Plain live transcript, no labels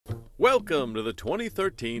Welcome to the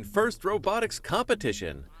 2013 First Robotics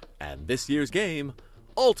Competition, and this year's game,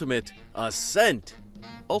 Ultimate Ascent.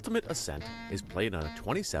 Ultimate Ascent is played on a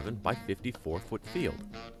 27 by 54-foot field.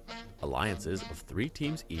 Alliances of 3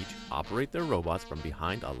 teams each operate their robots from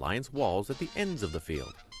behind alliance walls at the ends of the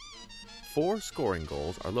field. 4 scoring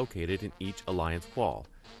goals are located in each alliance wall,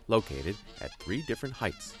 located at 3 different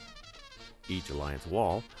heights. Each alliance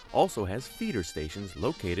wall also has feeder stations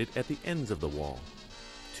located at the ends of the wall.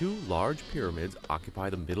 2 large pyramids occupy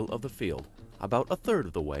the middle of the field, about a third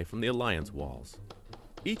of the way from the alliance walls.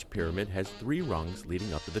 Each pyramid has 3 rungs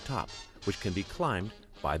leading up to the top, which can be climbed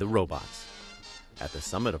by the robots. At the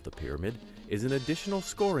summit of the pyramid is an additional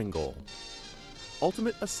scoring goal.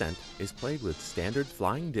 Ultimate Ascent is played with standard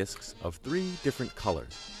flying discs of 3 different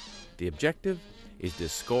colors. The objective is to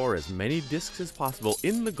score as many discs as possible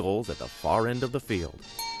in the goals at the far end of the field.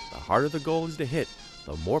 The harder the goal is to hit,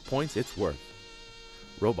 the more points it's worth.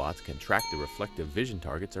 Robots can track the reflective vision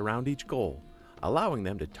targets around each goal, allowing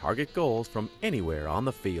them to target goals from anywhere on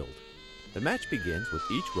the field. The match begins with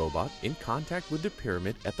each robot in contact with the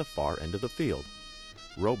pyramid at the far end of the field.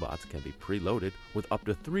 Robots can be preloaded with up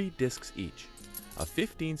to 3 discs each. A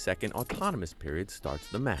 15-second autonomous period starts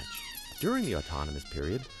the match. During the autonomous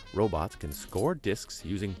period, robots can score discs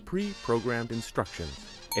using pre-programmed instructions.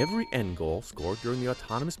 Every end goal scored during the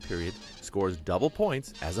autonomous period scores double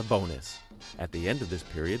points as a bonus. At the end of this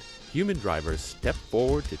period, human drivers step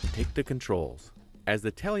forward to take the controls. As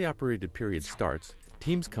the teleoperated period starts,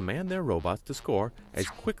 teams command their robots to score as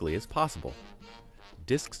quickly as possible.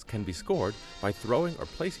 Discs can be scored by throwing or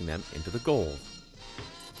placing them into the goals.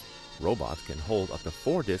 Robots can hold up to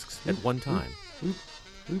 4 discs at one time.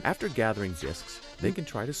 After gathering discs, they can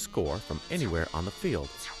try to score from anywhere on the field.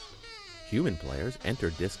 Human players enter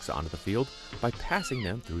discs onto the field by passing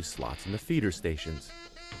them through slots in the feeder stations.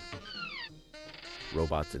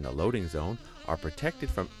 Robots in the loading zone are protected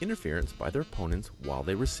from interference by their opponents while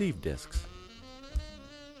they receive discs.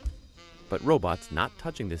 But robots not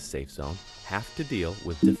touching this safe zone have to deal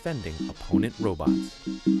with defending opponent robots.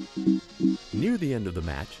 Near the end of the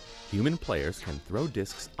match, human players can throw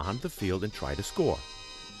discs onto the field and try to score.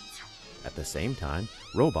 At the same time,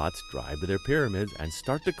 robots drive to their pyramids and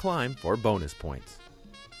start to climb for bonus points.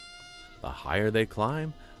 The higher they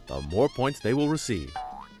climb, the more points they will receive.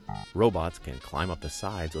 Robots can climb up the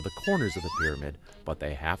sides or the corners of the pyramid, but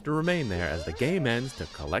they have to remain there as the game ends to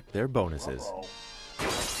collect their bonuses.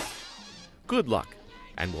 Good luck,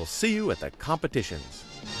 and we'll see you at the competitions.